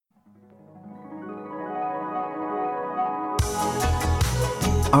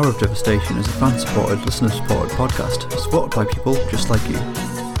Hour of Devastation is a fan-supported, listener-supported podcast, supported by people just like you.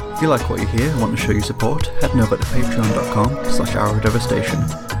 If you like what you hear and want to show your support, head over to patreon.com/Hour of Devastation,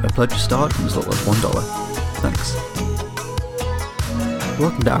 where pledges start from as little as $1. Thanks.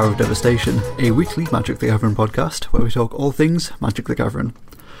 Welcome to Hour of Devastation, a weekly Magic the Gathering podcast where we talk all things Magic the Gathering.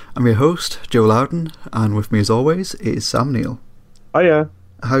 I'm your host, Joe Loudon, and with me as always is Sam Neal. Hiya.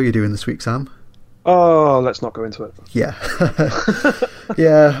 How are you doing this week, Sam? Oh, let's not go into it. Yeah.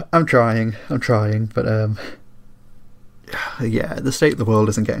 Yeah, I'm trying, but yeah, the state of the world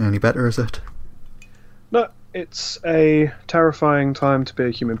isn't getting any better, is it? No, it's a terrifying time to be a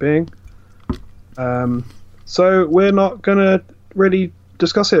human being. So we're not going to really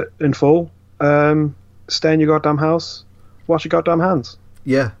discuss it in full. Stay in your goddamn house, wash your goddamn hands.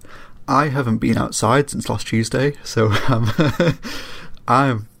 Yeah, I haven't been outside since last Tuesday, so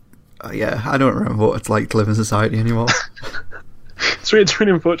I don't remember what it's like to live in society anymore. It's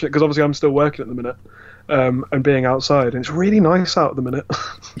really unfortunate because obviously I'm still working at the minute, and being outside, and it's really nice out at the minute.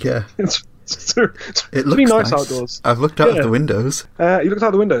 Yeah, it looks really nice nice outdoors. I've looked out of the windows. You looked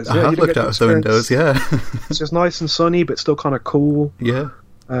out the windows. I have looked out of the windows. Yeah, it's just nice and sunny, but still kind of cool. Yeah.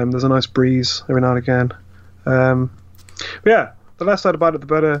 There's a nice breeze every now and again. But yeah, the less said about it, the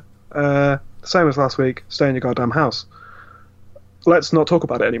better. The same as last week. Stay in your goddamn house. Let's not talk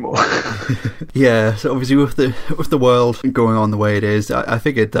about it anymore. Yeah, so obviously with the world going on the way it is, I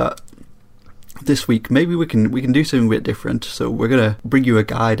figured that this week maybe we can do something a bit different. So we're gonna bring you a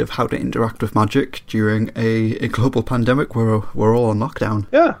guide of how to interact with Magic during a global pandemic where we're all on lockdown.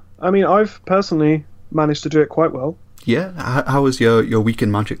 Yeah, I mean, I've personally managed to do it quite well. Yeah, how was your week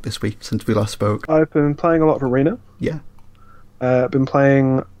in Magic this week since we last spoke? I've been playing a lot of Arena. Yeah. I've been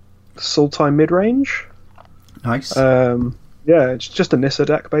playing Sultai midrange. Nice. Yeah, it's just a Nissa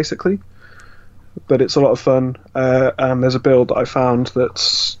deck basically, but it's a lot of fun. And there's a build that I found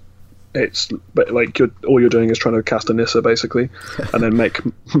all you're doing is trying to cast a Nissa basically, and then make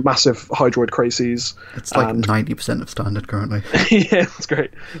massive Hydroid Crises. It's like 90% of standard currently. Yeah, that's great.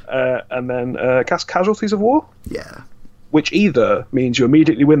 And then cast Casualties of War. Yeah. Which either means you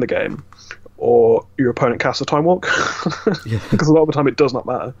immediately win the game, or your opponent casts a Time Walk. Yeah. Because a lot of the time it does not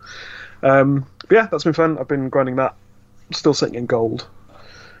matter. But yeah, that's been fun. I've been grinding that. Still sitting in gold.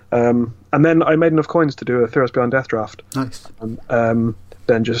 And then I made enough coins to do a Theros Beyond Death draft. Nice. And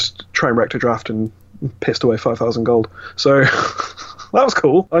then just Train Wreck to draft and pissed away 5,000 gold. So that was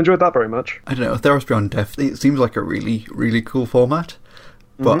cool. I enjoyed that very much. I don't know, Theros Beyond Death, it seems like a really, really cool format.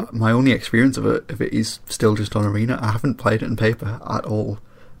 But my only experience of it is still just on Arena. I haven't played it in paper at all.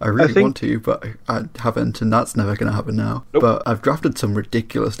 I really want to, but I haven't, and that's never going to happen now. Nope. But I've drafted some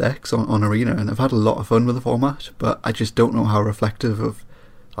ridiculous decks on Arena, and I've had a lot of fun with the format, but I just don't know how reflective of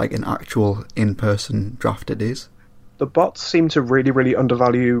like an actual in-person draft it is. The bots seem to really, really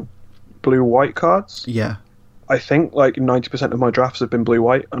undervalue blue-white cards. Yeah. I think like 90% of my drafts have been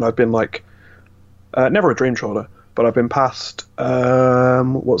blue-white, and I've been like, never a Dream Trawler, but I've been past,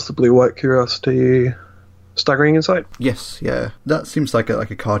 what's the blue-white curiosity? Staggering Insight? Yes, yeah. That seems like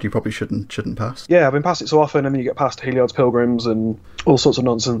a card you probably shouldn't pass. Yeah, I've been past it so often, and then you get past Heliod's Pilgrims and all sorts of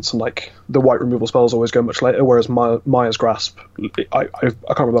nonsense, and like the white removal spells always go much later, whereas Maya's Grasp, I can't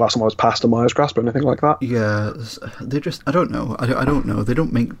remember the last time I was past a Maya's Grasp or anything like that. Yeah, they just, I don't know. I don't know. They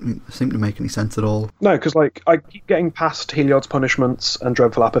don't seem to make any sense at all. No, because like I keep getting past Heliod's Punishments and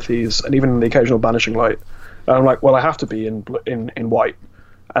Dreadful Apathies, and even the occasional Banishing Light, and I'm like, well, I have to be in white,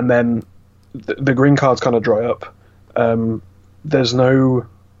 and then the green cards kind of dry up. There's no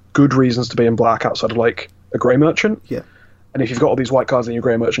good reasons to be in black outside of like a grey merchant. Yeah. And if you've got all these white cards, then your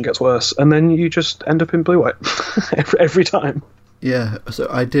grey merchant gets worse, and then you just end up in blue-white every time. Yeah, so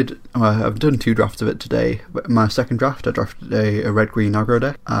I've done 2 drafts of it today. But my second draft, I drafted a red-green aggro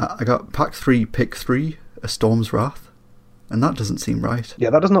deck. I got pack 3, pick 3, a Storm's Wrath. And that doesn't seem right. Yeah,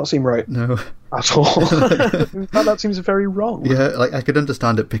 that does not seem right. No. At all. that seems very wrong. Yeah, like I could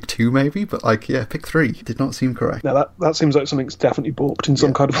understand it pick 2 maybe, but like, yeah, pick 3 did not seem correct. No, that seems like something's definitely balked in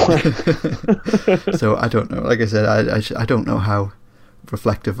some kind of way. So I don't know. Like I said, I don't know how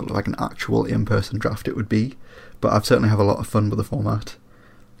reflective of like an actual in-person draft it would be, but I've certainly have a lot of fun with the format.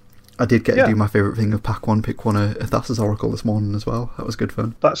 I did get to do my favourite thing of pack 1, pick 1 a Thassa's Oracle this morning as well. That was good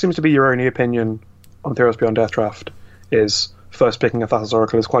fun. That seems to be your only opinion on Theros Beyond Death draft. Is first picking a Thassa's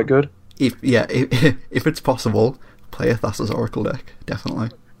Oracle is quite good. If it's possible, play a Thassa's Oracle deck, definitely.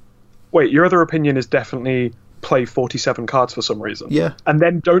 Wait, your other opinion is definitely play 47 cards for some reason. Yeah. And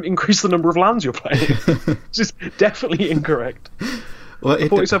then don't increase the number of lands you're playing. It's just definitely incorrect. Well,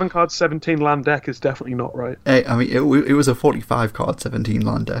 47 card, 17 land deck is definitely not right. Hey, I mean, it was a 45 card, 17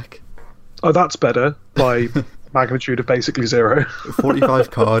 land deck. Oh, that's better by magnitude of basically zero.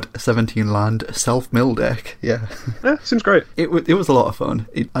 45 card, 17 land, self-mill deck. Yeah. Yeah, seems great. It was a lot of fun.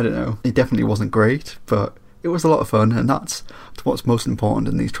 I don't know. It definitely wasn't great, but it was a lot of fun, and that's what's most important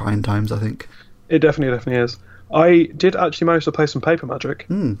in these trying times, I think. It definitely is. I did actually manage to play some Paper Magic.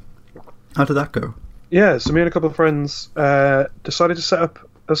 How did that go? Yeah, so me and a couple of friends decided to set up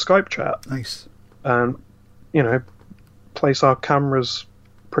a Skype chat. Nice. And, place our cameras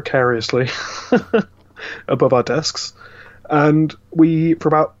precariously above our desks. And we, for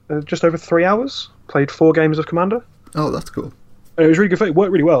about just over 3 hours, played 4 games of Commander. Oh, that's cool. And it was really good. It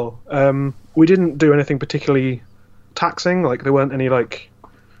worked really well. We didn't do anything particularly taxing. Like, there weren't any,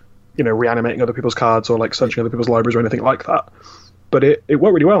 reanimating other people's cards or, searching other people's libraries or anything like that. But it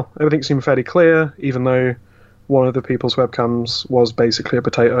worked really well. Everything seemed fairly clear, even though one of the people's webcams was basically a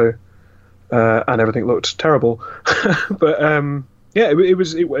potato, and everything looked terrible. But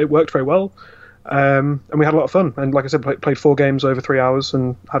it worked very well, and we had a lot of fun. And like I said, played 4 games over 3 hours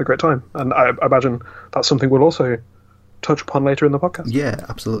and had a great time. And I imagine that's something we'll also touch upon later in the podcast. Yeah,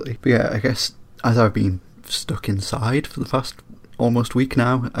 absolutely. But yeah, I guess as I've been stuck inside for the past almost week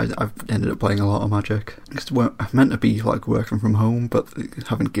now, I've ended up playing a lot of Magic. I'm meant to be working from home, but they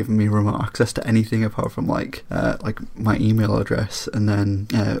haven't given me remote access to anything apart from my email address, and then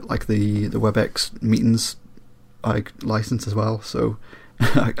the WebEx meetings license as well, so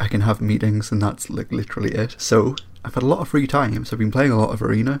I can have meetings, and that's literally it. So I've had a lot of free time, so I've been playing a lot of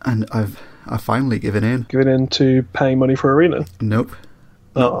Arena, and I've finally given in. Given in to paying money for Arena? Nope.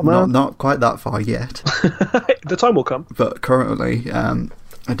 Not quite that far yet. The time will come. But currently,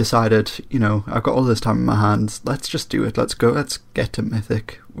 I decided, I've got all this time in my hands. Let's just do it. Let's get to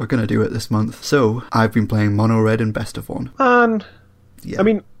Mythic. We're going to do it this month. So I've been playing Mono Red and Best of One. And yeah. I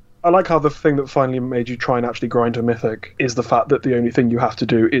mean, I like how the thing that finally made you try and actually grind to Mythic is the fact that the only thing you have to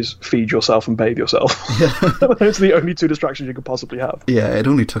do is feed yourself and bathe yourself. Yeah. It's the only 2 distractions you could possibly have. Yeah, it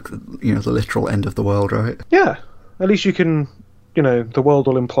only took the literal end of the world, right? Yeah, at least you can. The world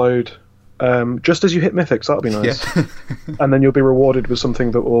will implode just as you hit Mythics. That'll be nice. Yeah. And then you'll be rewarded with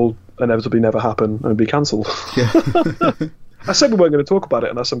something that will inevitably never happen and be cancelled. Yeah. I said we weren't going to talk about it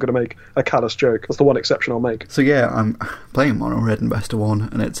unless I'm going to make a callous joke. That's the one exception I'll make. So yeah, I'm playing Mono Red and Best of One,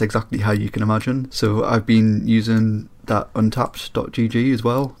 and it's exactly how you can imagine. So I've been using that untapped.gg as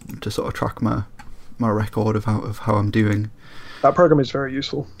well to sort of track my record of how I'm doing. That program is very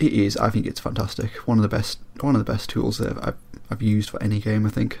useful. It is. I think it's fantastic. One of the best tools that I've used for any game, I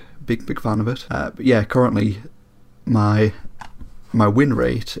think. Big fan of it. But yeah, currently my win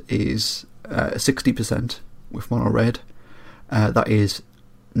rate is 60% with Mono Red. That is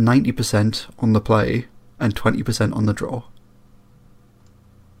 90% on the play and 20% on the draw.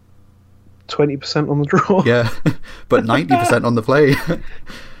 20% on the draw? Yeah, but 90% on the play.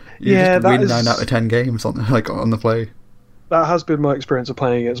 You just win 9 out of 10 games on the play. That has been my experience of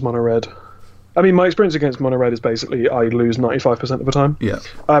playing against Mono Red. I mean, my experience against Mono Red is basically I lose 95% of the time. Yeah.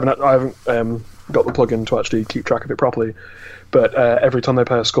 I haven't got the plugin to actually keep track of it properly, but every time they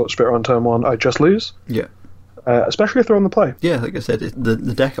play a Scorched Spitter on turn 1, I just lose. Yeah. Especially if they're on the play. Yeah, like I said,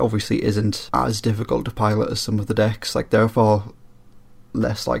 the deck obviously isn't as difficult to pilot as some of the decks. Therefore,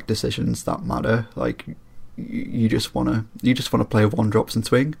 less decisions that matter. You just wanna play 1-drops and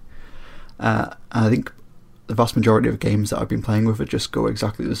swing. And I think the vast majority of games that I've been playing with it just go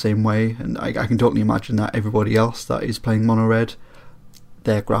exactly the same way, and I can totally imagine that everybody else that is playing Mono Red,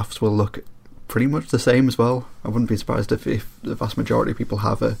 their graphs will look pretty much the same as well. I wouldn't be surprised if the vast majority of people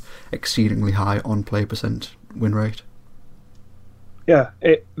have a exceedingly high on-play % win rate. Yeah,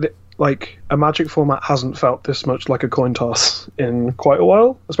 a Magic format hasn't felt this much like a coin toss in quite a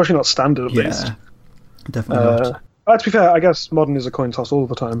while, especially not Standard at least. Yeah, definitely not. To be fair, I guess Modern is a coin toss all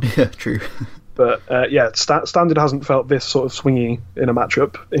the time. Yeah, true. But Standard hasn't felt this sort of swingy in a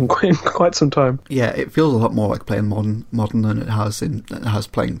matchup in quite some time. Yeah, it feels a lot more like playing modern than it has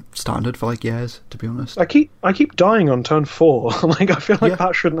playing Standard for years, to be honest. I keep dying on turn 4. I feel like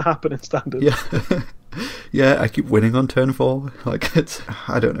that shouldn't happen in Standard. Yeah. Yeah, I keep winning on turn 4.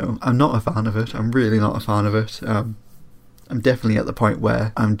 I don't know. I'm not a fan of it. I'm really not a fan of it. I'm definitely at the point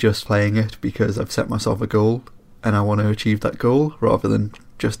where I'm just playing it because I've set myself a goal and I want to achieve that goal rather than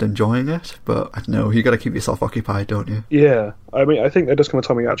just enjoying it. But I don't know, you got to keep yourself occupied, don't you? Yeah. I mean, I think there does come a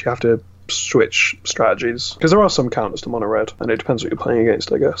time where you actually have to switch strategies, because there are some counters to mono red, and it depends what you're playing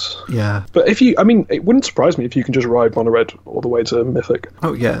against, I guess. Yeah. But it wouldn't surprise me if you can just ride mono red all the way to Mythic.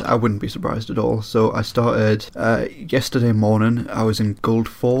 Oh yeah, I wouldn't be surprised at all. So I started yesterday morning. I was in Gold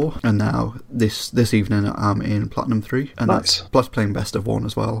 4, and now this evening I'm in Platinum 3, and Nice. that's plus playing best of 1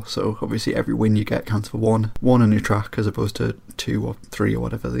 as well. So obviously every win you get counts for one a new track as opposed to 2 or 3 or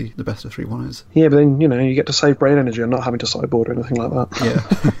whatever the best of 3 one is. Yeah, but then, you get to save brain energy and not having to sideboard or anything like that.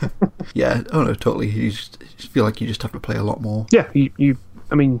 Yeah. Yeah, oh no, totally. You just feel like you just have to play a lot more. Yeah,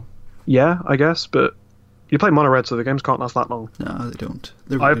 yeah, I guess, but you play mono red, so the games can't last that long. No, they don't.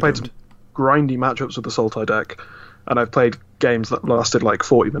 They really I've played don't. some grindy matchups with the Sultai deck, and I've played games that lasted like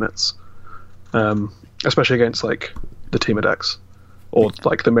 40 minutes, especially against like the Teamer decks. Or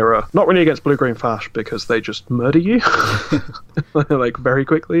like the Mirror. Not really against Blue-Green Fash, because they just murder you like very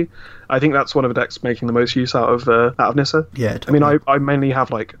quickly. I think that's one of the decks making the most use out of Nissa. Yeah, totally. I mean, I mainly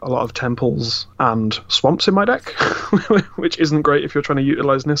have like a lot of temples and swamps in my deck, which isn't great if you're trying to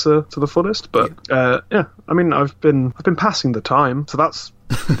utilize Nissa to the fullest. But yeah, I mean, I've been passing the time, so that's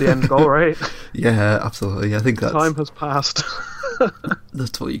the end goal, right? Yeah, absolutely. I think that's Time has passed.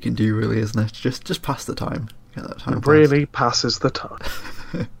 that's what you can do, really, isn't it? Just pass the time. Get that time It really passes the time.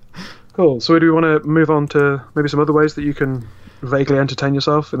 Cool. So do we want to move on to maybe some other ways that you can vaguely entertain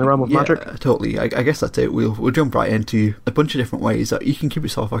yourself in the realm of magic? Totally. I guess that's it. We'll jump right into a bunch of different ways that you can keep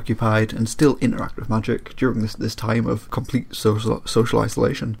yourself occupied and still interact with Magic during this time of complete social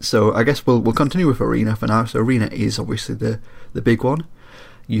isolation. So I guess we'll continue with Arena for now. So Arena is obviously the big one.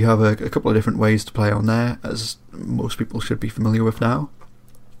 You have a couple of different ways to play on there, as most people should be familiar with now.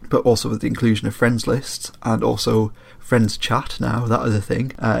 But also with the inclusion of friends lists and also friends chat now, that is a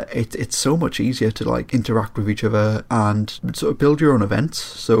thing. It's so much easier to like interact with each other and sort of build your own events.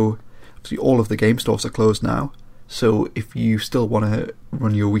 So obviously all of the game stores are closed now. So if you still want to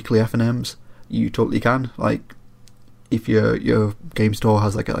run your weekly FNMs, you totally can. Like if your game store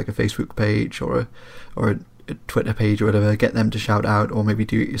has like a Facebook page or a Twitter page or whatever, get them to shout out, or maybe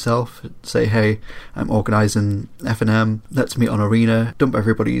do it yourself. Say, hey, I'm organising FNM, let's meet on Arena. Dump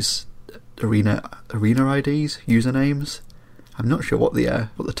everybody's Arena IDs, usernames. I'm not sure what the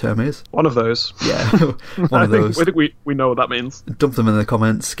term is. One of those. Yeah, one of those. I think we know what that means. Dump them in the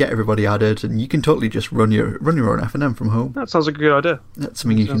comments, get everybody added, and you can totally just run your own FNM from home. That sounds like a good idea. That's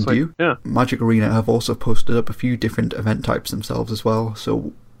something you can do. Yeah. Magic Arena have also posted up a few different event types themselves as well,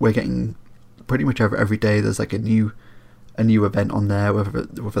 so we're getting pretty much every day there's like a new event on there,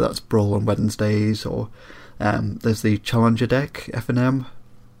 whether that's Brawl on Wednesdays, or there's the Challenger deck FNM,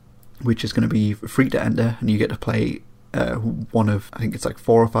 which is going to be free to enter, and you get to play one of, I think it's like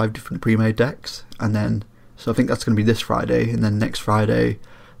 4 or 5 different pre-made decks, and then so I think that's going to be this Friday, and then next Friday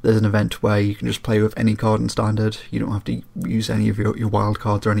there's an event where you can just play with any card in Standard. You don't have to use any of your wild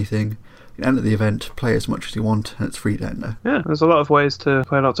cards or anything. You can enter the event, play as much as you want, and it's free to enter. Yeah, there's a lot of ways to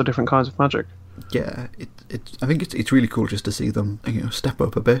play lots of different kinds of Magic. Yeah, I think it's really cool just to see them, step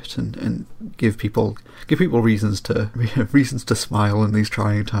up a bit and give people reasons to smile in these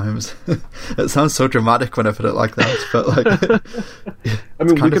trying times. It sounds so dramatic when I put it like that, but like, I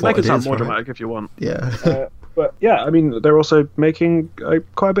mean, we could make it sound more dramatic if you want. Yeah. But yeah, I mean, they're also making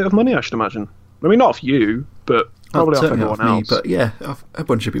quite a bit of money, I should imagine. I mean, not off you, but probably off everyone else. But yeah, a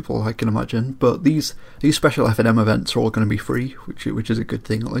bunch of people, I can imagine. But these special FNM events are all going to be free, which is a good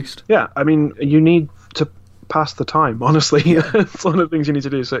thing at least. Yeah, I mean, you need to pass the time, honestly. It's one of the things you need to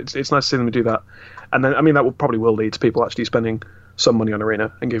do, so it's nice to see them do that. And then, I mean, that probably will lead to people actually spending some money on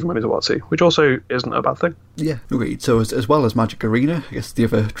Arena and giving money to WotC, which also isn't a bad thing. Yeah, agreed. So as well as Magic Arena, I guess the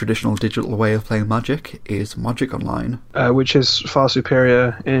other traditional digital way of playing Magic is Magic Online. Which is far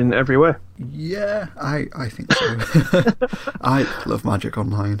superior in every way. Yeah, I think so. I love Magic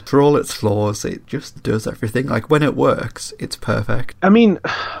Online. For all its flaws, it just does everything. Like, when it works, it's perfect. I mean,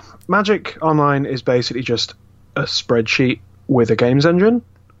 Magic Online is basically just a spreadsheet with a games engine.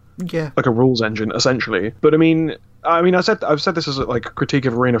 Yeah. Like a rules engine, essentially. But I've said this as like a critique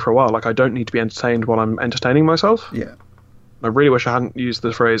of Arena for a while. Like, I don't need to be entertained while I'm entertaining myself. Yeah. I really wish I hadn't used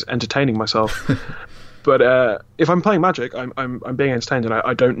the phrase entertaining myself. But if I'm playing Magic, I'm being entertained, and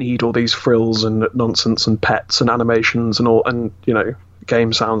I don't need all these frills and nonsense and pets and animations and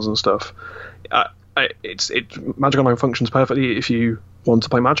game sounds and stuff. Magic Online functions perfectly if you want to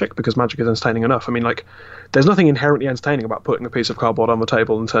play Magic, because Magic is entertaining enough. I mean, like, there's nothing inherently entertaining about putting a piece of cardboard on the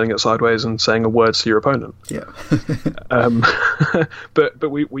table and turning it sideways and saying a word to your opponent. Yeah.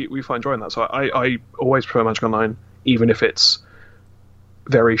 But we find joy in that. So I always prefer Magic Online, even if it's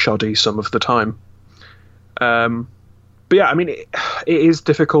very shoddy some of the time. But yeah, I mean, it is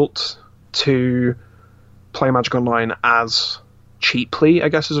difficult to play Magic Online as cheaply, I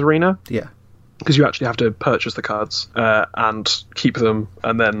guess, as Arena. Yeah. Because you actually have to purchase the cards and keep them,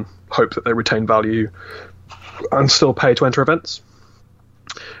 and then hope that they retain value, and still pay to enter events.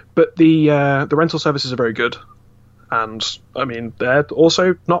 But the rental services are very good, and I mean they're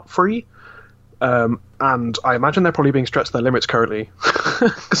also not free. And I imagine they're probably being stretched to their limits currently,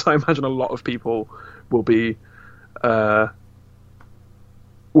 because I imagine a lot of people will be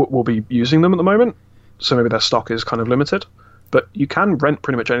using them at the moment. So maybe their stock is kind of limited. But you can rent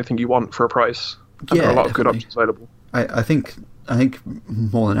pretty much anything you want for a price. And there are a lot of good options available. I think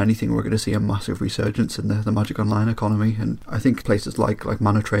more than anything we're going to see a massive resurgence in the Magic Online economy, and I think places like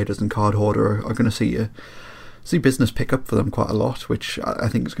Mana Traders and Card Hoarder are going to see business pick up for them quite a lot, which I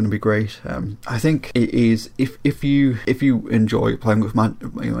think is going to be great. I think it is if you enjoy playing with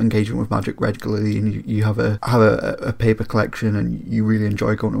engaging with Magic regularly, and you have a paper collection and you really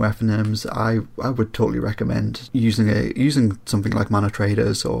enjoy going to FNMs, I would totally recommend using something like Mana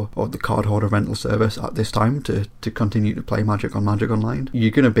Traders or the Card Hoarder rental service at this time to continue to play Magic on Magic Online.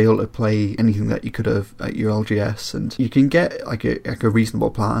 You're going to be able to play anything that you could have at your LGS, and you can get like a reasonable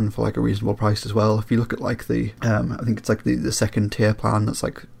plan for like a reasonable price as well. If you look at like I think it's like the second tier plan, that's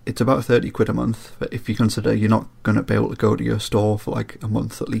like, it's about 30 quid a month, but if you consider you're not going to be able to go to your store for like a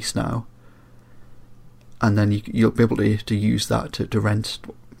month at least now, and then you'll be able to use that to rent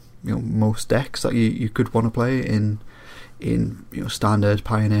most decks that you could want to play in standard,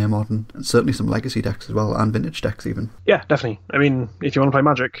 Pioneer, Modern, and certainly some legacy decks as well, and vintage decks even. Yeah, definitely. I mean, if you want to play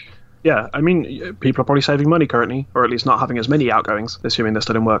Magic, yeah, I mean, people are probably saving money currently, or at least not having as many outgoings, assuming they're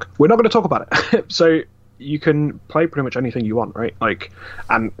still in work. We're not going to talk about it. So you can play pretty much anything you want, right? Like,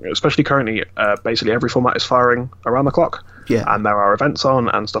 and especially currently, basically every format is firing around the clock. Yeah. And there are events on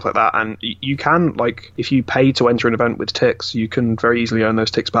and stuff like that. And you can, like, if you pay to enter an event with ticks, you can very easily earn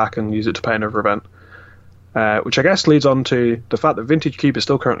those ticks back and use it to pay another event. Which I guess leads on to the fact that Vintage Cube is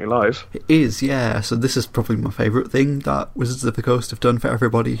still currently live. It is, yeah. So this is probably my favourite thing that Wizards of the Coast have done for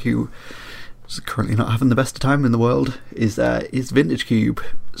everybody who is currently not having the best of time in the world, is Vintage Cube.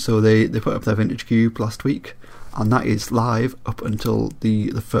 So they put up their Vintage Cube last week, and that is live up until the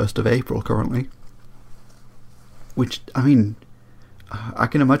 1st of April currently. Which, I mean, I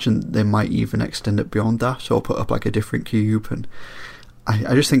can imagine they might even extend it beyond that, or put up like a different cube, and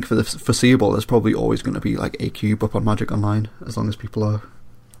I just think for the foreseeable there's probably always going to be like a cube up on Magic Online, as long as people are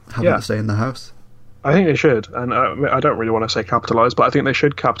having to stay in their house. I think they should, and I don't really want to say capitalise, but I think they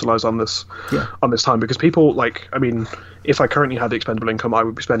should capitalise on this time, because people, like, I mean, if I currently had the expendable income, I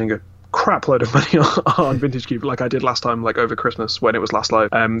would be spending a crap load of money on Vintage Cube, like I did last time, like over Christmas when it was last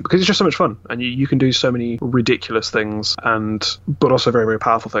live, because it's just so much fun, and you can do so many ridiculous things, but also very, very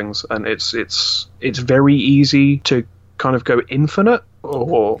powerful things, and it's very easy to kind of go infinite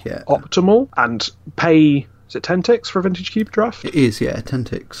or optimal and pay. Is it 10 ticks for a Vintage Cube draft? It is, yeah, 10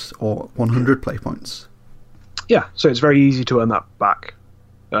 ticks or 100 play points. Yeah, so it's very easy to earn that back.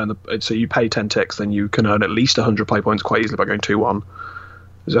 So you pay 10 ticks, then you can earn at least 100 play points quite easily by going 2-1.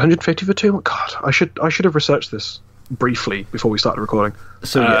 Is it 150 for 2-1? God, I should have researched this briefly before we started recording.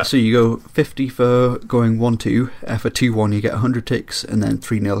 So so you go 50 for going 1-2. For 2-1 you get 100 ticks, and then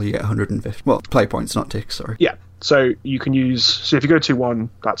 3-0 you get 150. Well, play points, not ticks, sorry. Yeah. So you can use... So if you go 2-1,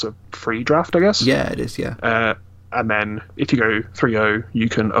 that's a free draft, I guess? Yeah, it is, yeah. And then if you go 3-0, you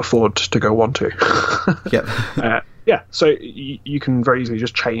can afford to go 1-2. Yep. Yeah, so you can very easily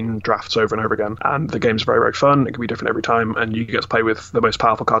just chain drafts over and over again, and the game's very, very fun. It can be different every time, and you get to play with the most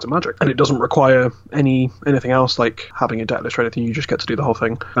powerful cards in Magic. And it doesn't require anything else, like having a deck list or anything. You just get to do the whole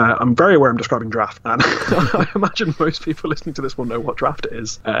thing. I'm very aware I'm describing draft, and I imagine most people listening to this will know what draft it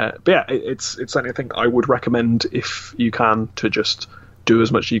is. But yeah, it's certainly a thing I would recommend if you can, to just do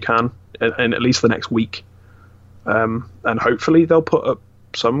as much as you can in at least the next week. And hopefully they'll put up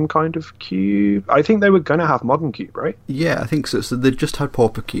some kind of cube. I think they were going to have Modern Cube, right? Yeah, I think so. So they just had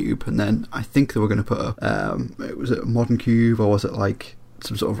Pauper Cube, and then I think they were going to put up, was it a Modern Cube, or was it like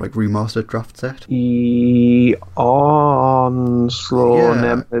some sort of like remastered draft set? Onslaught,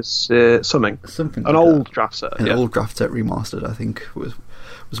 Nemesis, something like an old draft set. An old draft set remastered, I think, was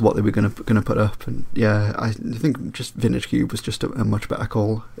what they were going to put up. And yeah, I think just Vintage Cube was just a much better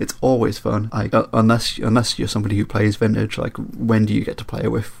call. It's always fun. Like, unless you're somebody who plays Vintage, like, when do you get to play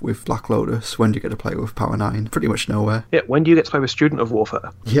with Black Lotus? When do you get to play with Power 9? Pretty much nowhere. Yeah, when do you get to play with Student of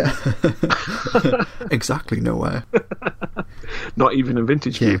Warfare? Yeah. Exactly nowhere. Not even in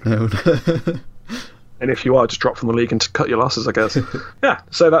Vintage Cube. No. And if you are, just drop from the league and cut your losses, I guess. Yeah,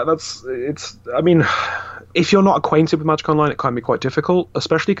 so that's it's. I mean, if you're not acquainted with Magic Online, it can be quite difficult,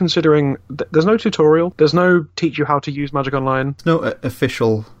 especially considering there's no tutorial. There's no teach you how to use Magic Online. No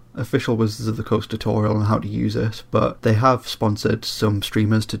official official Wizards of the Coast tutorial on how to use it, but they have sponsored some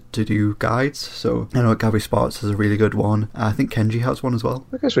streamers to do guides. So I know Gabby Sparks has a really good one. I think Kenji has one as well.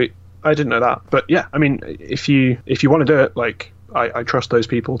 Okay, sweet. I didn't know that, but yeah, I mean, if you want to do it, like, I trust those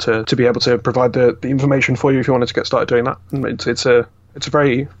people to be able to provide the information for you if you wanted to get started doing that. It's a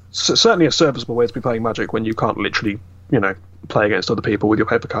very certainly a serviceable way to be playing Magic when you can't literally, play against other people with your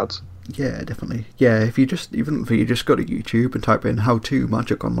paper cards. Yeah, definitely. Yeah, if you just go to YouTube and type in "how to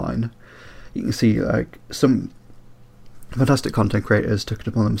Magic Online," you can see like some fantastic content creators took it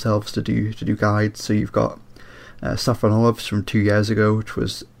upon themselves to do guides. So you've got Saffron Olives from 2 years ago, which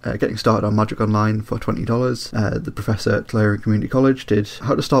was getting started on Magic Online for $20. The professor at Clarion Community College did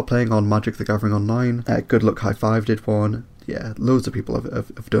how to start playing on Magic the Gathering Online. Good Luck High Five did one. Yeah, loads of people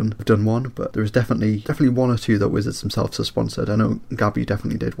have done one, but there was definitely one or two that Wizards themselves have sponsored. I know Gabby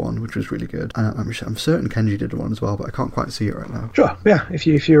definitely did one, which was really good. And I'm certain Kenji did one as well, but I can't quite see it right now. Sure, yeah.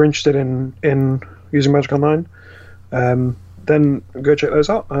 If you're interested in using Magic Online, then go check those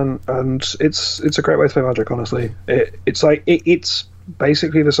out. And it's a great way to play Magic. Honestly, it's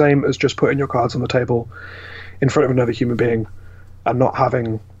basically the same as just putting your cards on the table in front of another human being and not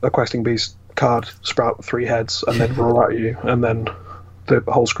having a Questing Beast card sprout 3 heads and then roll at you, and then the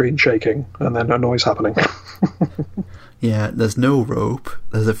whole screen shaking, and then a noise happening. Yeah, there's no rope,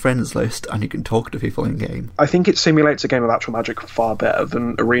 there's a friends list, and you can talk to people in game. I think it simulates a game of actual Magic far better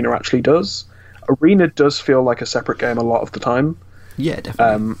than Arena actually does. Arena does feel like a separate game a lot of the time. Yeah,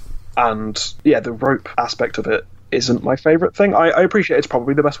 definitely. And yeah, the rope aspect of it isn't my favourite thing. I appreciate it's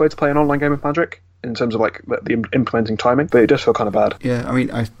probably the best way to play an online game of Magic in terms of like the implementing timing, but it does feel kind of bad. Yeah, I mean,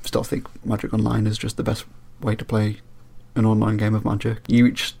 I still think Magic Online is just the best way to play an online game of Magic.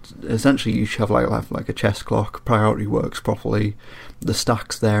 You essentially have like a chess clock. Priority works properly. The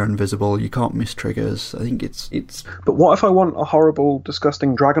stack's there and visible. You can't miss triggers. I think it's. But what if I want a horrible,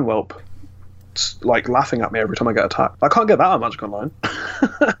 disgusting dragon whelp, like laughing at me every time I get attacked? I can't get that on Magic Online.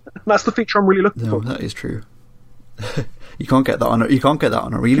 That's the feature I'm really looking for. No, that is true. You can't get that on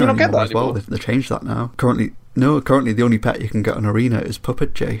Arena anymore as well. They've changed that now. Currently the only pet you can get on Arena is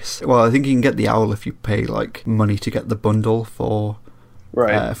Puppet Jace. Well, I think you can get the owl if you pay like money to get the bundle for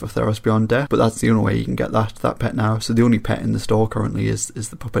Theros Beyond Death, but that's the only way you can get that pet now. So the only pet in the store currently is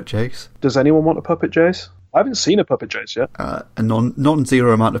the Puppet Jace. Does anyone want a Puppet Jace? I haven't seen a Puppet Jace yet. A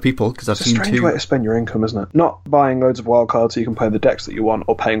non-zero amount of people, because I've seen two. It's a strange way to spend your income, isn't it? Not buying loads of wild cards so you can play the decks that you want,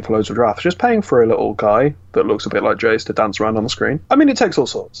 or paying for loads of drafts. Just paying for a little guy that looks a bit like Jace to dance around on the screen. I mean, it takes all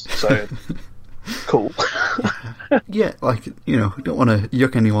sorts, so cool. Yeah, like, don't want to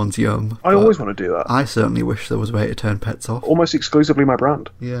yuck anyone's yum. I always want to do that. I certainly wish there was a way to turn pets off. Almost exclusively my brand.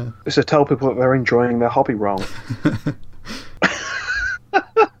 Yeah. It's to tell people that they're enjoying their hobby wrong.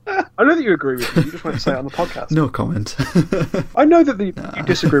 I know that you agree with me. You just won't say it on the podcast. No comment. I know that you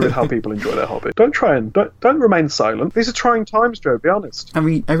disagree with how people enjoy their hobby. Don't remain silent. These are trying times, Joe. Be honest. I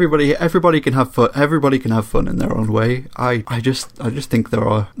mean, everybody can have fun. Everybody can have fun in their own way. I just think there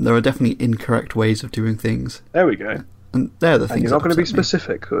are definitely incorrect ways of doing things. There we go. And they're the things. And you're not going to be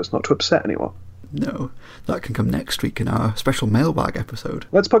specific, so it's not to upset anyone. No, that can come next week in our special mailbag episode.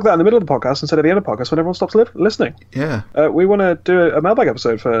 Let's plug that in the middle of the podcast instead of the end of the podcast when everyone stops listening. Yeah. We want to do a mailbag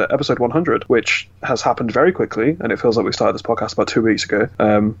episode for episode 100, which has happened very quickly, and it feels like we started this podcast about 2 weeks ago.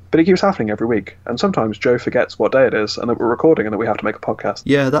 But it keeps happening every week, and sometimes Joe forgets what day it is, and that we're recording, and that we have to make a podcast.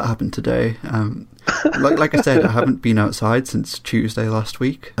 Yeah, that happened today. Like I said, I haven't been outside since Tuesday last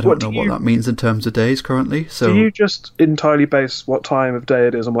week. I don't know what that means in terms of days currently. So do you just entirely base what time of day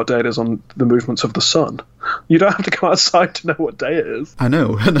it is and what day it is on the movements of the sun? You don't have to go outside to know what day it is. I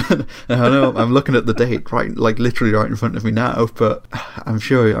know. I know. I'm looking at the date literally right in front of me now. But I'm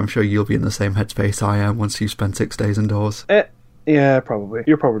sure you'll be in the same headspace I am once you spend 6 days indoors. Yeah, probably.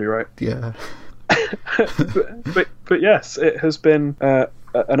 You're probably right. Yeah. but yes, it has been.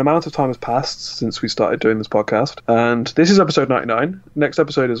 An amount of time has passed since we started doing this podcast, and this is episode 99. Next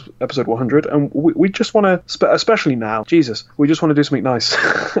episode is episode 100, and we just want to, especially now, Jesus, we just want to do something nice.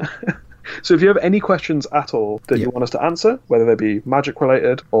 So if you have any questions at all that you want us to answer, whether they be Magic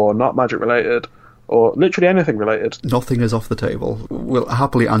related or not Magic related, or literally anything related. Nothing is off the table. We'll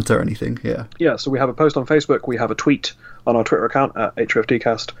happily answer anything, yeah. Yeah, so we have a post on Facebook, we have a tweet on our Twitter account at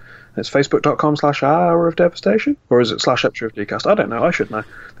HRFDcast. It's facebook.com/Hour of Devastation? Or is it /HRFDcast? I don't know, I should know.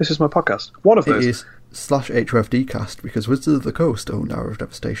 This is my podcast. One of those. It is /HRFDcast because Wizards of the Coast owned Hour of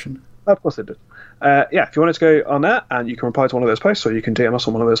Devastation. Of course it did. Yeah, if you wanted to go on there, and you can reply to one of those posts, or you can DM us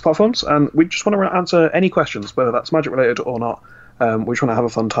on one of those platforms, and we just want to answer any questions, whether that's Magic related or not. We just want to have a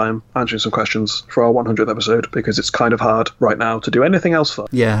fun time answering some questions for our 100th episode, because it's kind of hard right now to do anything else fun.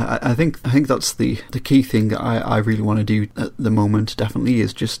 Yeah, I think that's the key thing that I really want to do at the moment, definitely,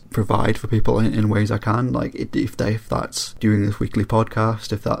 is just provide for people in ways I can. Like, if that's doing this weekly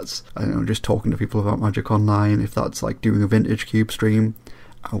podcast, if that's, I don't know, just talking to people about Magic Online, if that's like doing a Vintage Cube stream,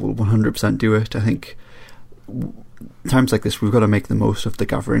 I will 100% do it. I think times like this, we've got to make the most of the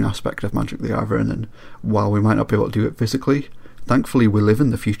gathering aspect of Magic the Gathering, and while we might not be able to do it physically, thankfully we live in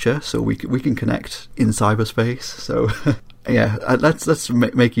the future, so we can connect in cyberspace. So yeah, let's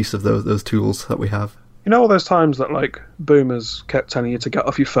make use of those tools that we have. You know, all those times that like boomers kept telling you to get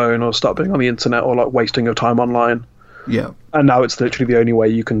off your phone or stop being on the internet, or like wasting your time online. Yeah. And now it's literally the only way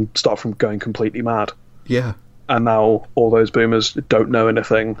you can stop from going completely mad. Yeah. And now all those boomers don't know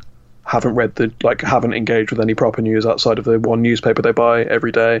anything, haven't engaged with any proper news outside of the one newspaper they buy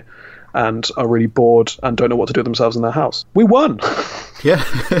every day, and are really bored and don't know what to do with themselves in their house. We won! Yeah.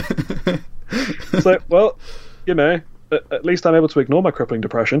 So, well, you know, at least I'm able to ignore my crippling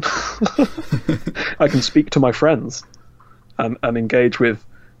depression. I can speak to my friends and engage with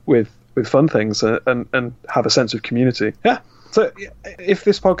fun things and have a sense of community. Yeah. So if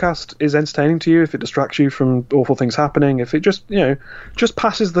this podcast is entertaining to you, if it distracts you from awful things happening, if it just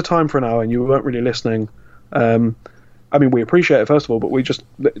passes the time for an hour and you weren't really listening, I mean, we appreciate it, first of all, but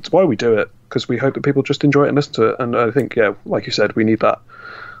it's why we do it, because we hope that people just enjoy it and listen to it. And I think, yeah, like you said, we need that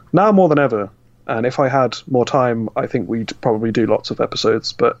now more than ever. And if I had more time, I think we'd probably do lots of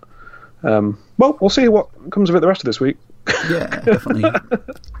episodes. But, well, we'll see what comes of it the rest of this week. Yeah, definitely.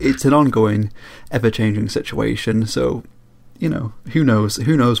 It's an ongoing, ever-changing situation, so, you know, who knows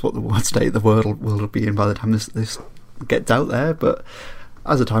what state the world will be in by the time this gets out there. But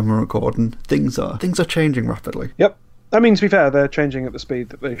as the time we're recording, things are changing rapidly. Yep. I mean, to be fair, they're changing at the speed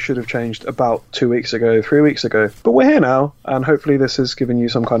that they should have changed about 2 weeks ago, 3 weeks ago. But we're here now, and hopefully this has given you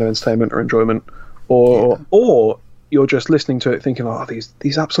some kind of entertainment or enjoyment, or you're just listening to it thinking, oh,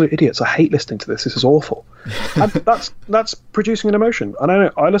 these absolute idiots, I hate listening to this is awful. And that's producing an emotion. And I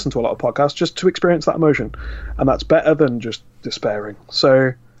know I listen to a lot of podcasts just to experience that emotion, and that's better than just despairing.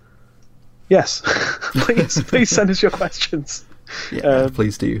 So, yes, please send us your questions. Yeah,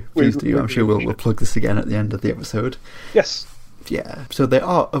 please do. I'm sure we'll plug this again at the end of the episode. Yes. Yeah, so there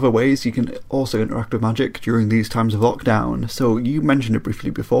are other ways you can also interact with Magic during these times of lockdown. So you mentioned it briefly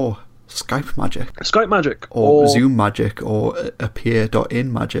before. Skype Magic. Or Zoom Magic, or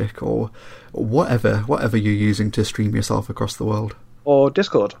Appear.in Magic, or whatever you're using to stream yourself across the world. Or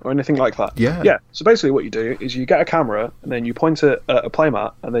Discord, or anything like that. Yeah. So basically what you do is you get a camera, and then you point it at a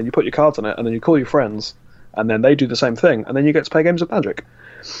playmat, and then you put your cards on it, and then you call your friends, and then they do the same thing, and then you get to play games of Magic.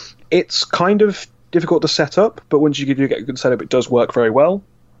 It's kind of difficult to set up, but once you get a good setup, it does work very well,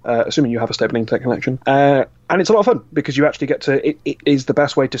 assuming you have a stable internet connection. And it's a lot of fun, because you actually get to... It is the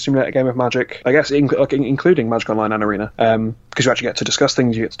best way to simulate a game of Magic, I guess, including Magic Online and Arena, because you actually get to discuss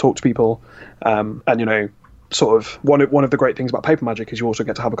things, you get to talk to people, and, you know, sort of one of the great things about paper Magic is you also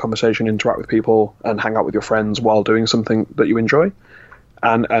get to have a conversation, interact with people, and hang out with your friends while doing something that you enjoy.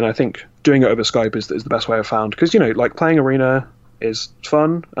 And I think doing it over Skype is the best way I've found, because, you know, like, playing Arena is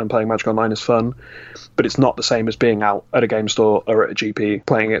fun and playing Magic Online is fun, but it's not the same as being out at a game store or at a GP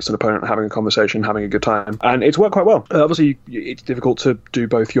playing against an opponent, having a conversation, having a good time. And it's worked quite well. Obviously, it's difficult to do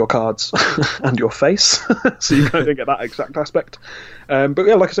both your cards and your face, so you kind of don't get that exact aspect. But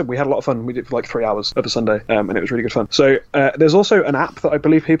yeah, like I said, we had a lot of fun. We did it for like 3 hours of a Sunday, and it was really good fun. So there's also an app that I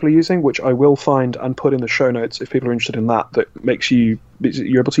believe people are using, which I will find and put in the show notes if people are interested in that makes you're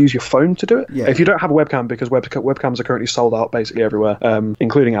able to use your phone to do it. Yeah. If you don't have a webcam, because webcams are currently sold out basically everywhere,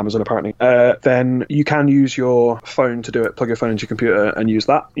 including Amazon apparently, then you can use your phone to do it. Plug your phone into your computer and use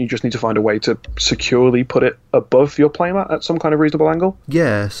that. You just need to find a way to securely put it above your playmat at some kind of reasonable angle.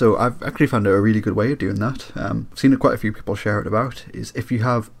 Yeah, so I've actually found a really good way of doing that. I've seen quite a few people share it about, is if you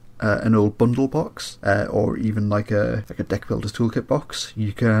have an old bundle box, or even like a deck builder's toolkit box,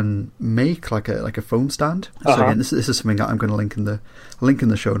 you can make like a phone stand. So again, this is something that I'm going to link in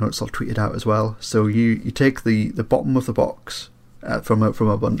the show notes. I'll tweet it out as well. So you take the bottom of the box from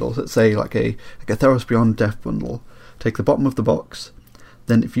a bundle. Let's say like a Theros Beyond Death bundle. Take the bottom of the box.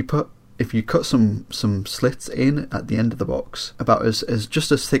 Then if you cut some slits in at the end of the box, about as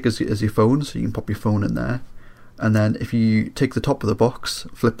just as thick as your phone, so you can pop your phone in there. And then if you take the top of the box,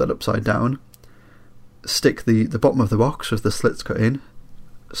 flip that upside down, stick the bottom of the box with the slits cut in,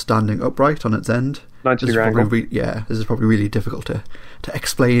 standing upright on its end. 90-degree angle. This is probably really difficult to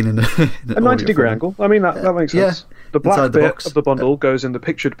explain in a 90-degree angle. I mean, that makes sense. Yeah. The black bit of the bundle goes in the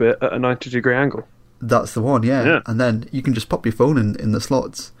pictured bit at a 90-degree angle. That's the one, yeah. And then you can just pop your phone in the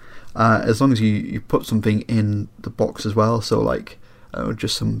slots, As long as you put something in the box as well, so like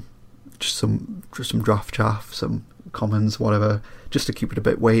just some draft chaff, some commons, whatever, just to keep it a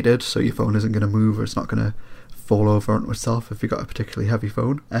bit weighted, so your phone isn't going to move or it's not going to fall over onto itself if you've got a particularly heavy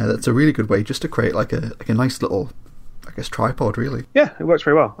phone. That's a really good way just to create like a nice little, I guess, tripod, really. Yeah, it works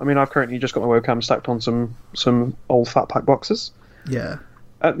very well. I mean, I've currently just got my webcam stacked on some old fat pack boxes. Yeah.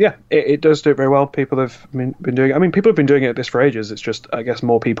 Yeah, it does do it very well. People have been doing it. I mean, people have been doing this for ages. It's just, I guess,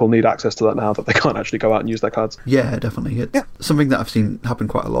 more people need access to that now that they can't actually go out and use their cards. Yeah, definitely. It's something that I've seen happen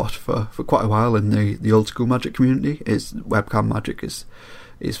quite a lot for quite a while in the old school Magic community. Is webcam Magic is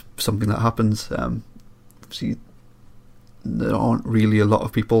something that happens. Obviously, there aren't really a lot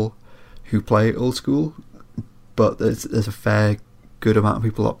of people who play old school, but there's a fair good amount of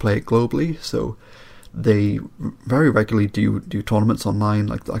people that play it globally. So they very regularly do tournaments online,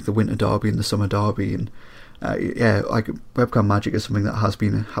 like the Winter Derby and the Summer Derby, and like webcam Magic is something that has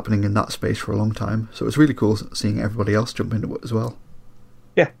been happening in that space for a long time. So it's really cool seeing everybody else jump into it as well.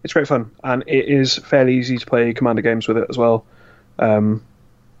 Yeah, it's great fun, and it is fairly easy to play Commander games with it as well,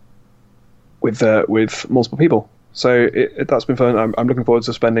 with multiple people. So that's been fun. I'm looking forward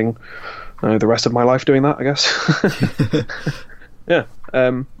to spending the rest of my life doing that, I guess. Yeah.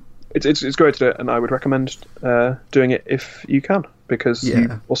 It's great to do it, and I would recommend doing it if you can, because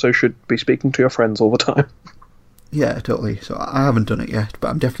you also should be speaking to your friends all the time. Yeah, totally. So I haven't done it yet, but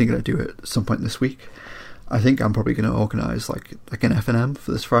I'm definitely going to do it at some point this week. I think I'm probably going to organise like an FNM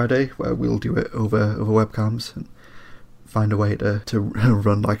for this Friday, where we'll do it over webcams and find a way to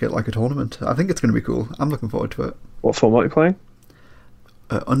run like a tournament. I think it's going to be cool. I'm looking forward to it. What format are you playing?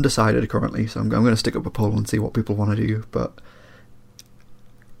 Undecided currently, so I'm going to stick up a poll and see what people want to do, but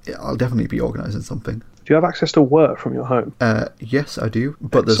I'll definitely be organising something. Do you have access to Word from your home? Yes, I do,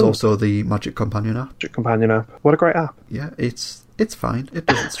 but there's also the Magic Companion app. Magic Companion app. What a great app. Yeah, it's fine. It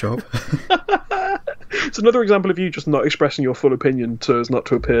does its job. It's another example of you just not expressing your full opinion so as not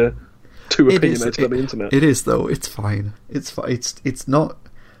to appear too opinionated on the internet. It is, though. It's fine. It's not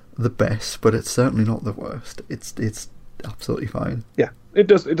the best, but it's certainly not the worst. It's absolutely fine. Yeah, it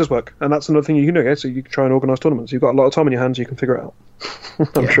does work, and that's another thing you can do. Okay, so you can try and organise tournaments. You've got a lot of time on your hands. You can figure it out.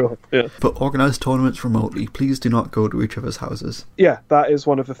 I'm sure. Yeah. But organise tournaments remotely. Please do not go to each other's houses. Yeah, that is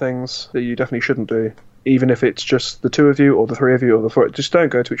one of the things that you definitely shouldn't do. Even if it's just the two of you, or the three of you, or the four, just don't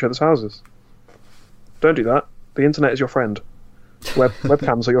go to each other's houses. Don't do that. The internet is your friend.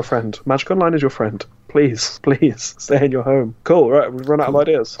 Webcams are your friend. Magic Online is your friend. Please stay in your home. Cool. Right, we've run out of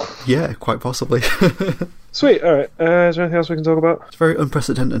ideas. Yeah, quite possibly. Sweet. All right. Is there anything else we can talk about? It's very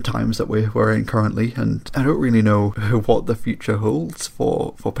unprecedented times that we're in currently, and I don't really know what the future holds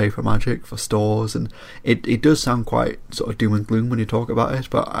for paper Magic, for stores, and it does sound quite sort of doom and gloom when you talk about it.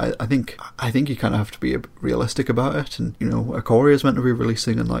 But I think you kind of have to be realistic about it. And Ikoria is meant to be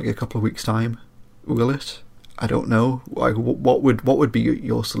releasing in like a couple of weeks' time. Will it? I don't know. Like, what would be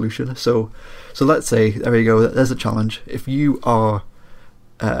your solution? So let's say, there you go. There's a challenge. If you are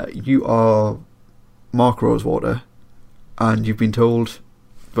Mark Rosewater, and you've been told,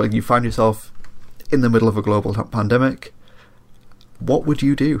 well, you find yourself in the middle of a global pandemic, what would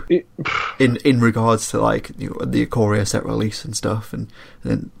you do in regards to like the Ikoria set release and stuff, and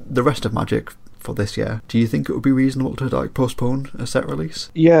then the rest of Magic for this year? Do you think it would be reasonable to like postpone a set release?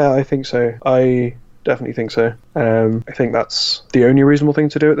 Yeah, I think so. I definitely think so. I think that's the only reasonable thing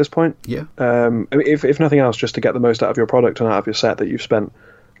to do at this point. Yeah. I mean, if nothing else, just to get the most out of your product and out of your set that you've spent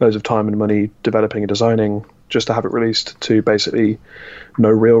loads of time and money developing and designing, just to have it released to basically no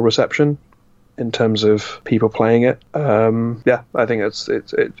real reception in terms of people playing it. Yeah, I think it's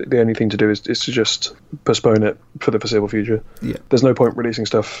the only thing to do is to just postpone it for the foreseeable future. Yeah. There's no point releasing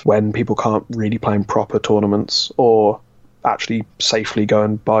stuff when people can't really play in proper tournaments or actually safely go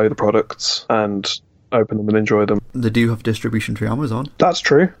and buy the products and open them and enjoy them. They do have distribution through Amazon. That's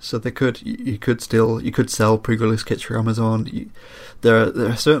true. So you could sell pre-release kits through Amazon. There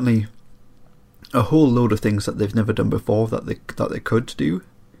are certainly a whole load of things that they've never done before that they could do.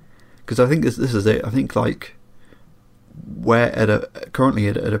 Because I think this is it. I think like we're currently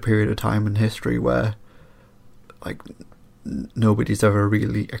at a period of time in history where like nobody's ever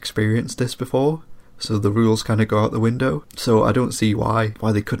really experienced this before. So the rules kind of go out the window. So I don't see why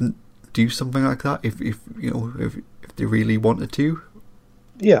they couldn't do something like that if they really wanted to.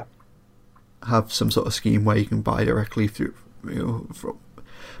 Yeah. Have some sort of scheme where you can buy directly from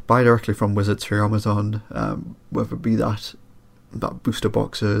Wizards through Amazon, whether it be that booster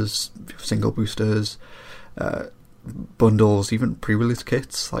boxes, single boosters, bundles, even pre-release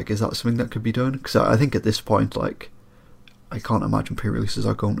kits. Like, is that something that could be done? Because I think at this point, like, I can't imagine pre-releases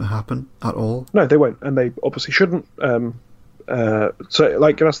are going to happen at all. No, they won't, and they obviously shouldn't. So,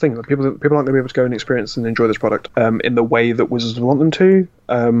 like, that's the thing. Like, people aren't going to be able to go and experience and enjoy this product in the way that Wizards want them to.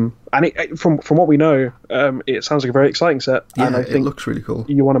 And from what we know, it sounds like a very exciting set. Yeah, and I think it looks really cool.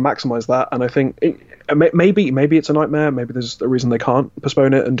 You want to maximize that, and I think maybe it's a nightmare. Maybe there's a reason they can't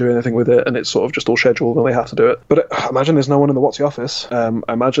postpone it and do anything with it, and it's sort of just all scheduled and they have to do it. But I imagine there's no one in the WotC office.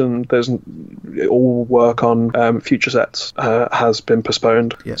 I imagine there's all work on future sets has been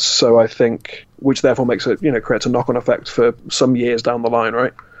postponed. Yeah. So I think, which therefore makes it, creates a knock-on effect for some years down the line,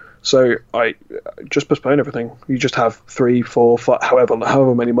 right? So I just postpone everything. You just have 3, 4, 5,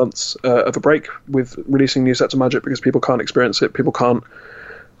 however many months of a break with releasing new sets of Magic, because people can't experience it. People can't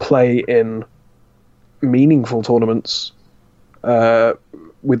play in meaningful tournaments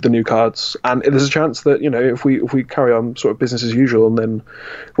with the new cards, and there's a chance that if we carry on sort of business as usual, and then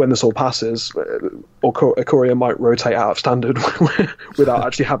when this all passes, Ikoria might rotate out of standard without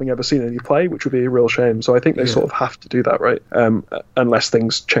actually having ever seen any play, which would be a real shame. So I think they sort of have to do that, right? Unless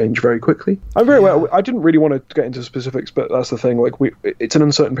things change very quickly. I didn't really want to get into specifics, but that's the thing. Like, it's an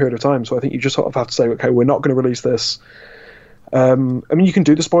uncertain period of time, so I think you just sort of have to say, okay, we're not going to release this. I mean, you can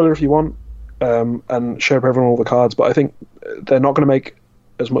do the spoiler if you want, and show everyone all the cards, but I think they're not going to make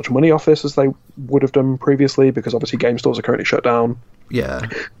as much money off this as they would have done previously, because obviously game stores are currently shut down. Yeah.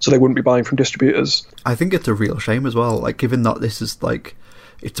 So they wouldn't be buying from distributors. I think it's a real shame as well, like, given that this is like,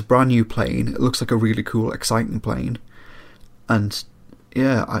 it's a brand new plane, it looks like a really cool, exciting plane, and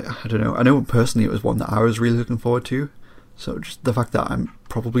yeah, I don't know. I know personally it was one that I was really looking forward to, so just the fact that I'm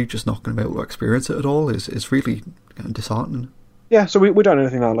probably just not going to be able to experience it at all is really kind of disheartening. Yeah, so we don't know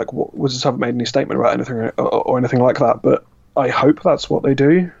anything now, like, Wizards haven't made any statement about anything or anything like that, but I hope that's what they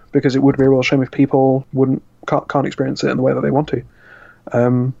do, because it would be a real shame if people can't experience it in the way that they want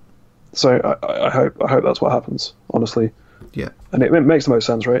to. So I hope that's what happens, honestly. Yeah. And it makes the most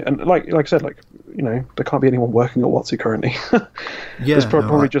sense, right? And like I said, there can't be anyone working at WotC currently. Yeah, there's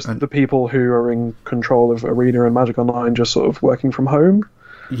probably just the people who are in control of Arena and Magic Online just sort of working from home.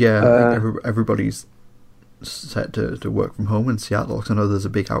 Yeah, I think everybody's set to work from home in Seattle, because I know there's a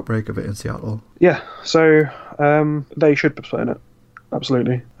big outbreak of it in Seattle. Yeah, so they should postpone it,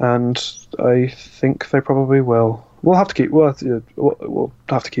 absolutely, and I think they probably will. We'll have to keep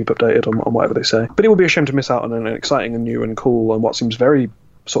updated on whatever they say. But it would be a shame to miss out on an exciting and new and cool and what seems very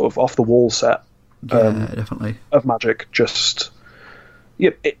sort of off the wall set. Yeah, definitely. Of Magic. Just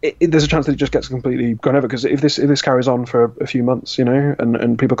there's a chance that it just gets completely gone over, because if this carries on for a few months,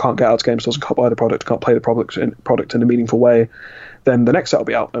 and people can't get out to game stores and can't buy the product, can't play the product in a meaningful way, then the next set will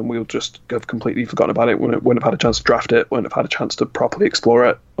be out and we'll just have completely forgotten about it. Won't have had a chance to draft it, won't have had a chance to properly explore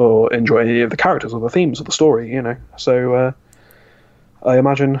it or enjoy any of the characters or the themes of the story, So I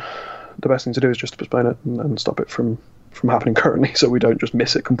imagine the best thing to do is just to postpone it and stop it from happening currently, so we don't just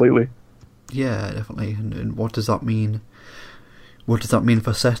miss it completely. Yeah, definitely. And what does that mean? What does that mean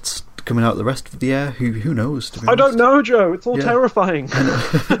for sets coming out the rest of the year? Who knows? To be honest. I don't know, Joe. It's all terrifying.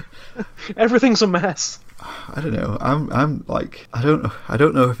 Everything's a mess. I don't know. I'm like, I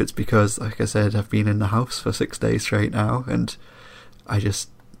don't know if it's because, like I said, I've been in the house for 6 days straight now, and I'm just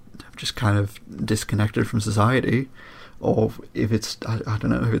kind of disconnected from society, or if it's I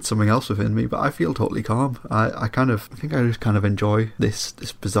don't know if it's something else within me, but I feel totally calm. I think I just kind of enjoy this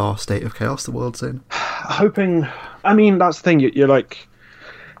bizarre state of chaos the world's in. Hoping, I mean, that's the thing. You're like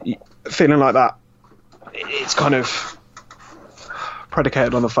feeling like that. It's kind of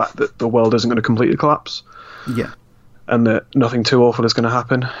predicated on the fact that the world isn't going to completely collapse. Yeah, and that nothing too awful is going to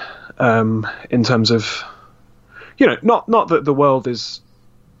happen. In terms of, not that the world is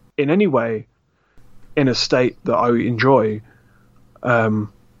in any way in a state that I enjoy,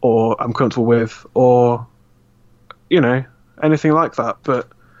 or I'm comfortable with, or anything like that. But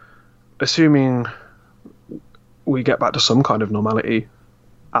assuming we get back to some kind of normality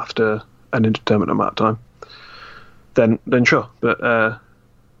after an indeterminate amount of time, then sure. But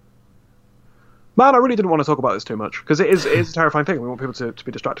man, I really didn't want to talk about this too much, because it is a terrifying thing. We want people to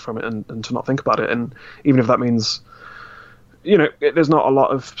be distracted from it and to not think about it. And even if that means, there's not a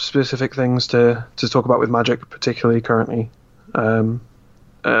lot of specific things to talk about with Magic, particularly currently. But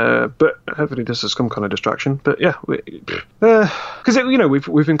hopefully this is some kind of distraction. But yeah, because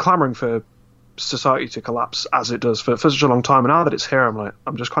we've been clamoring for society to collapse as it does for such a long time, and now that it's here,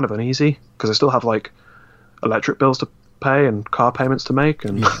 I'm just kind of uneasy, because I still have like electric bills to pay and car payments to make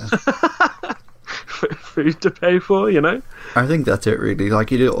and food to pay for. I think that's it really.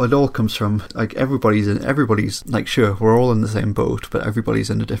 Like it all comes from like everybody's like, sure, we're all in the same boat, but everybody's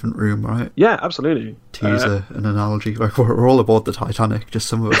in a different room, right? Yeah, absolutely. To use an analogy, like we're all aboard the Titanic, just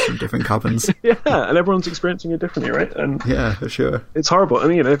some of us in different cabins. Yeah, and everyone's experiencing it differently, right? And yeah, for sure. It's horrible. I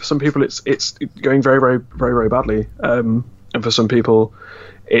mean, for some people it's going very, very, very, very badly. and for some people,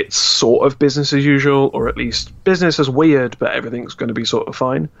 it's sort of business as usual, or at least business as weird, but everything's going to be sort of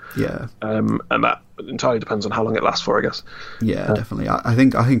fine. Yeah. And that entirely depends on how long it lasts for, I guess. Yeah, definitely. I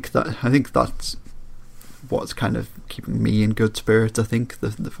think that's what's kind of keeping me in good spirits. I think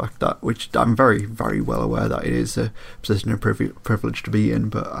the fact that, which I'm very, very well aware that it is a position of privilege to be in,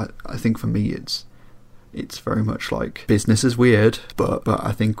 but I think for me it's very much like business is weird, but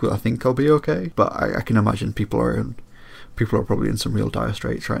I think I'll be okay. But I can imagine people are probably in some real dire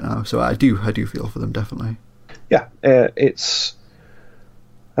straits right now. So I do feel for them, definitely. Yeah, it's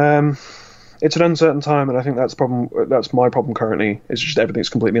an uncertain time, and I think that's my problem currently. It's just everything's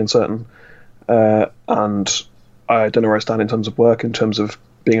completely uncertain, and I don't know where I stand in terms of work, in terms of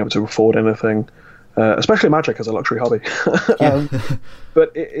being able to afford anything. Especially Magic as a luxury hobby.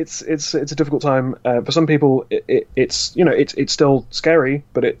 But it's a difficult time for some people. It's still scary,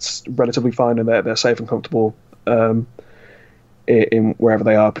 but it's relatively fine, and they're safe and comfortable in wherever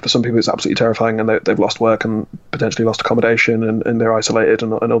they are. But for some people, it's absolutely terrifying, and they've lost work and potentially lost accommodation, and they're isolated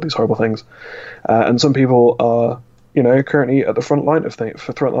and all these horrible things. And some people are currently at the front line of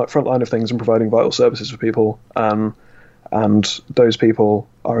things and providing vital services for people. And those people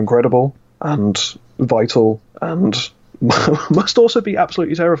are incredible and vital, and must also be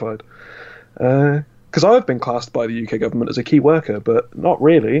absolutely terrified. Because I've been classed by the UK government as a key worker, but not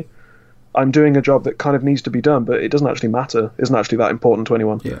really. I'm doing a job that kind of needs to be done, but it doesn't actually matter. Isn't actually that important to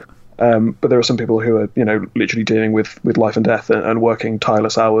anyone. Yeah. But there are some people who are, literally dealing with life and death and working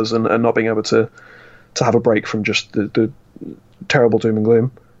tireless hours and not being able to have a break from just the terrible doom and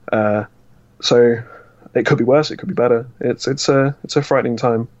gloom. So it could be worse, it could be better. It's a frightening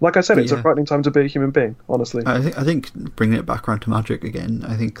time. Like I said, it's a frightening time to be a human being, honestly. I think bringing it back around to Magic again,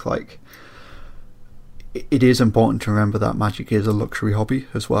 I think like it is important to remember that Magic is a luxury hobby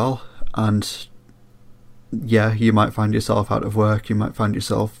as well. And yeah, you might find yourself out of work, you might find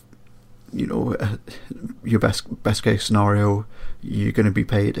yourself, your best case scenario, you're going to be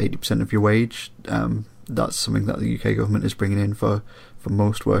paid 80% of your wage. That's something that the UK government is bringing in for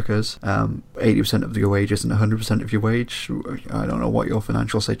most workers. 80% of your wage isn't 100% of your wage. I don't know what your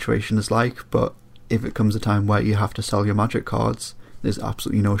financial situation is like, but if it comes a time where you have to sell your Magic cards, there's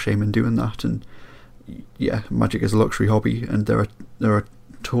absolutely no shame in doing that. And yeah, Magic is a luxury hobby, and there are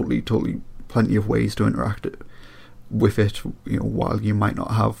totally plenty of ways to interact with it, while you might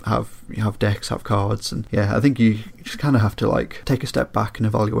not have decks, have cards. And yeah, I think you just kind of have to like take a step back and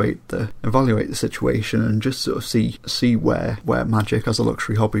evaluate the situation, and just sort of see where Magic as a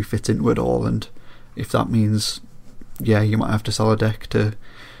luxury hobby fits into it all. And if that means, yeah, you might have to sell a deck to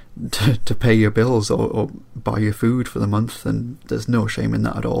pay your bills or buy your food for the month, and there's no shame in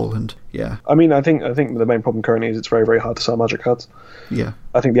that at all. And yeah, I mean, I think the main problem currently is it's very, very hard to sell Magic cards. Yeah,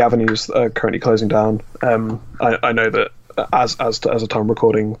 I think the avenues are currently closing down. I know that as a time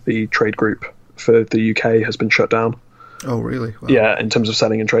recording, the trade group for the UK has been shut down. Oh, really? Wow. Yeah, in terms of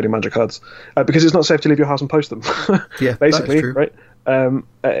selling and trading Magic cards, because it's not safe to leave your house and post them. Yeah, basically, right?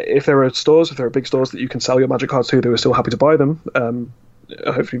 If there are big stores that you can sell your Magic cards to, who are still happy to buy them.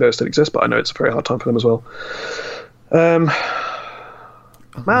 Hopefully those still exist, but I know it's a very hard time for them as well. There's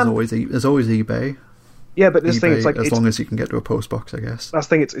always eBay. Yeah, but this thing, it's like as long as you can get to a post box, I guess. That's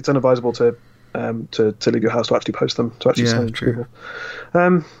the thing. It's unadvisable to leave your house to actually post them, to actually sell them to people.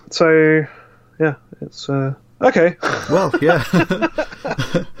 So yeah, it's okay. Well, yeah.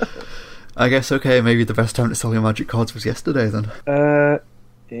 I guess maybe the best time to sell your Magic cards was yesterday then.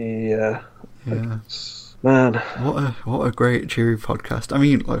 Yeah. Man, what a great cheery podcast. I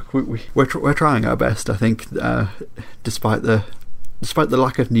mean, like we're trying our best. I think, despite the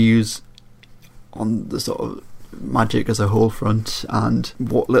lack of news on the sort of Magic as a whole front, and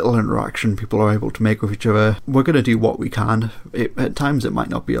what little interaction people are able to make with each other, we're going to do what we can. At times it might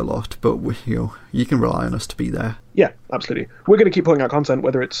not be a lot, but you can rely on us to be there. Yeah, absolutely. We're going to keep putting out content,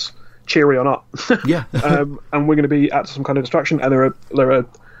 whether it's cheery or not. Yeah. And we're going to be at some kind of distraction, and there are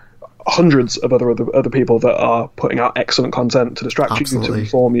hundreds of other people that are putting out excellent content to distract you, to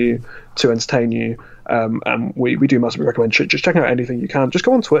inform you, to entertain you, and we do massively recommend just checking out anything you can. Just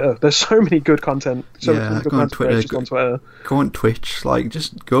go on Twitter. There's so many good content. Go on Twitter. Go on Twitch. Like,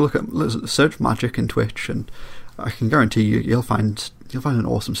 just go search Magic in Twitch, and I can guarantee you'll find an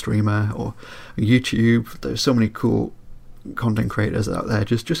awesome streamer. Or YouTube. There's so many cool content creators out there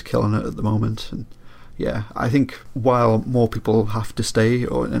just killing it at the moment. And yeah, I think while more people have to stay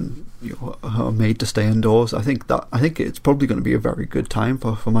are made to stay indoors, I think it's probably going to be a very good time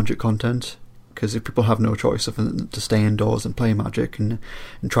for Magic content, because if people have no choice to stay indoors and play Magic and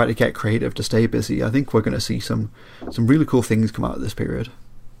try to get creative to stay busy, I think we're going to see some really cool things come out of this period.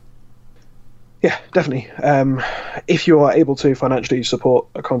 Yeah, definitely. If you are able to financially support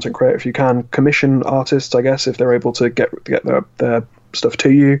a content creator, if you can commission artists, I guess, if they're able to get their stuff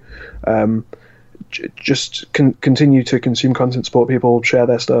to you, just continue to consume content, support people, share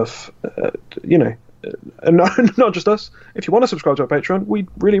their stuff, and not just us. If you want to subscribe to our Patreon, we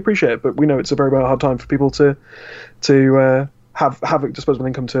really appreciate it, but we know it's a very, very hard time for people to have a disposable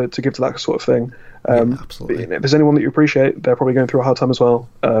income to give to that sort of thing. Absolutely. If there's anyone that you appreciate, they're probably going through a hard time as well.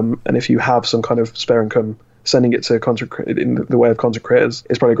 And if you have some kind of spare income, sending it to in the way of content creators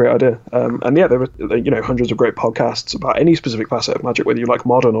is probably a great idea. And yeah, there are hundreds of great podcasts about any specific facet of Magic, whether you like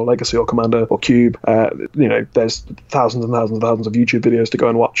Modern or Legacy or Commander or Cube. There's thousands and thousands and thousands of YouTube videos to go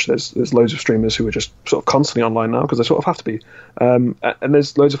and watch. There's loads of streamers who are just sort of constantly online now because they sort of have to be. And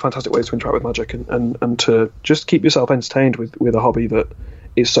there's loads of fantastic ways to interact with Magic and to just keep yourself entertained with a hobby that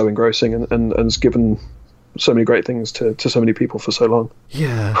is so engrossing and has given so many great things to so many people for so long.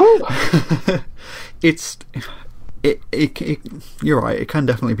 Yeah. You're right, it can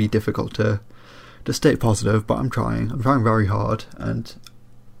definitely be difficult to stay positive, but I'm trying very hard, and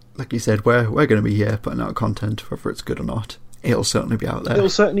like you said, we're going to be here putting out content, whether it's good or not. It'll certainly be out there. It'll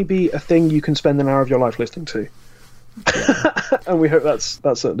certainly be a thing you can spend an hour of your life listening to. Yeah. And we hope that's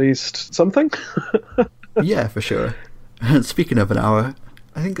at least something. Yeah, for sure. And speaking of an hour,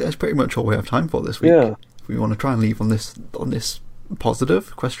 I think that's pretty much all we have time for this week. Yeah. If we want to try and leave on this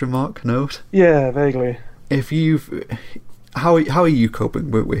positive ? Note. Yeah, vaguely. If how are you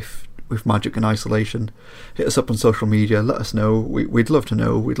coping with Magic in isolation? Hit us up on social media. Let us know. We'd love to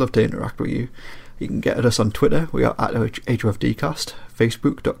know. We'd love to interact with you. You can get at us on Twitter. We are at HOFDcast,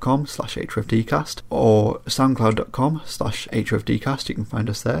 Facebook.com/HOFDcast, or SoundCloud.com/HOFDcast. You can find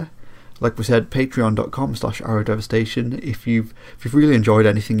us there. Like we said, Patreon.com/ArrowDevastation. If you've really enjoyed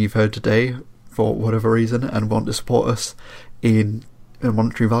anything you've heard today, for whatever reason, and want to support us in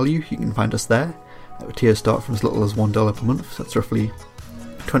monetary value, you can find us there. Tiers start from as little as $1 per month, so that's roughly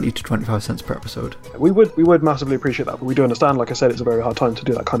 20 to 25 cents per episode. We would massively appreciate that, but we do understand, like I said, it's a very hard time to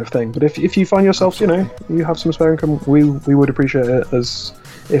do that kind of thing. But if you find yourself, you have some spare income, we would appreciate it, as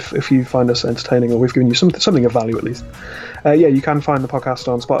if you find us entertaining or we've given you something of value at least. You can find the podcast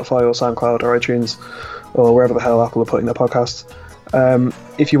on Spotify or SoundCloud or iTunes or wherever the hell Apple are putting their podcasts.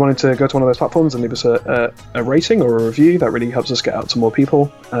 If you wanted to go to one of those platforms and leave us a rating or a review, that really helps us get out to more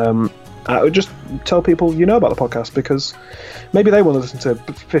people. Just tell people you know about the podcast, because maybe they want to listen to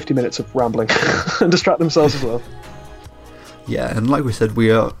 50 minutes of rambling and distract themselves as well. Yeah, and like we said,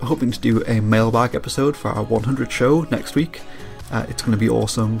 we are hoping to do a mailbag episode for our 100 show next week. It's going to be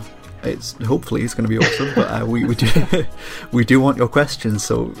awesome. Hopefully it's going to be awesome, but we do want your questions,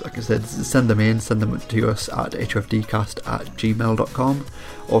 so like I said, send them to us at hofdcast@gmail.com,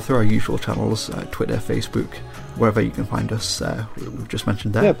 or through our usual channels, Twitter, Facebook, wherever you can find us. We've just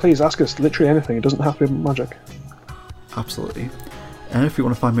mentioned there. Yeah, please ask us literally anything. It doesn't have to be Magic. Absolutely. And if you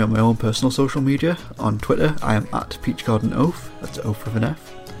want to find me on my own personal social media, on Twitter I am at PeachGardenOath, that's Oath with an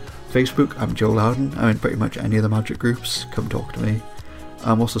F. Facebook, I'm Joe Loudon. I'm in pretty much any of the Magic groups, come talk to me.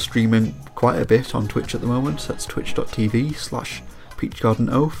 I'm also streaming quite a bit on Twitch at the moment, so that's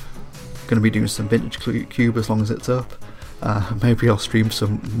twitch.tv/PeachGardenOath. Going to be doing some vintage Cube as long as it's up. Maybe I'll stream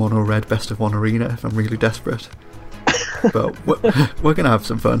some Mono Red Best of One Arena if I'm really desperate. But we're going to have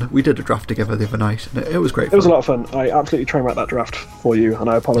some fun. We did a draft together the other night, and it was great fun. It was a lot of fun. I absolutely train-wrecked that draft for you, and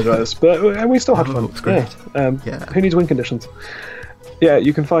I apologise. But we still had fun. It was great. Yeah. Who needs win conditions? Yeah,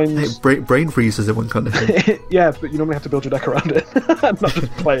 you can find... Hey, brain freezes in one condition. Yeah, but you normally have to build your deck around it, not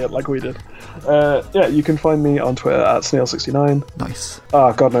just play it like we did. You can find me on Twitter at Snail69. Nice.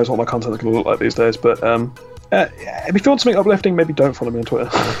 God knows what my content is going to look like these days, but if you want something uplifting, maybe don't follow me on Twitter.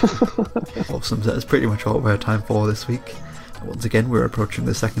 Awesome, that's pretty much all we have time for this week. Once again, we're approaching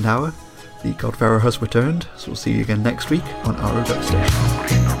the second hour. The God Pharaoh has returned, so we'll see you again next week on Arrow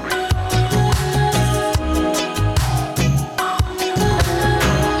Devastation.